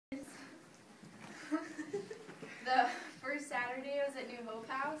at New Hope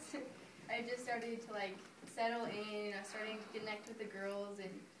House. I just started to like settle in. I was starting to connect with the girls,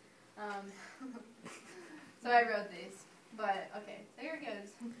 and so I wrote this. But okay, so here it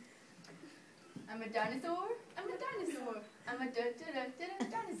goes. I'm a dinosaur. I'm a dinosaur. I'm a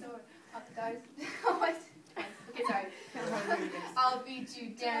dinosaur. Okay, sorry. I'll beat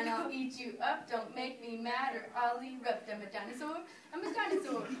you down, I'll eat you up, don't make me mad or I'll erupt. I'm a dinosaur, I'm a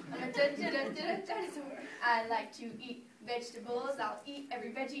dinosaur, I'm a dinosaur. I like to eat vegetables, I'll eat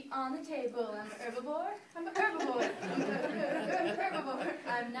every veggie on the table. I'm an herbivore, I'm an herbivore, I'm a herbivore.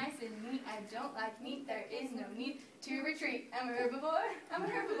 I'm nice and neat, I don't like meat, there is no need to retreat. I'm a herbivore, I'm a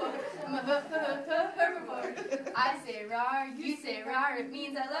herbivore, I'm a herbivore. I say rar, you say rar, it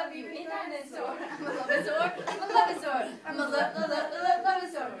means I love you in dinosaur. I'm a lovasaur, I'm a lovasaur, I'm a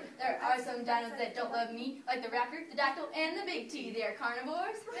lovasaur. There are some dinos that don't love me, like the raptor, the dactyl, and the big T. They're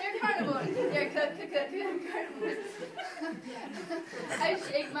carnivores, they're carnivores, they're carnivores. I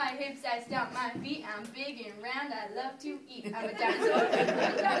shake my hips, I stomp my feet, I'm big and round, I love to eat. I'm a dinosaur, I'm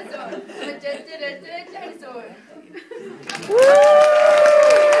a dinosaur, I'm a dinosaur.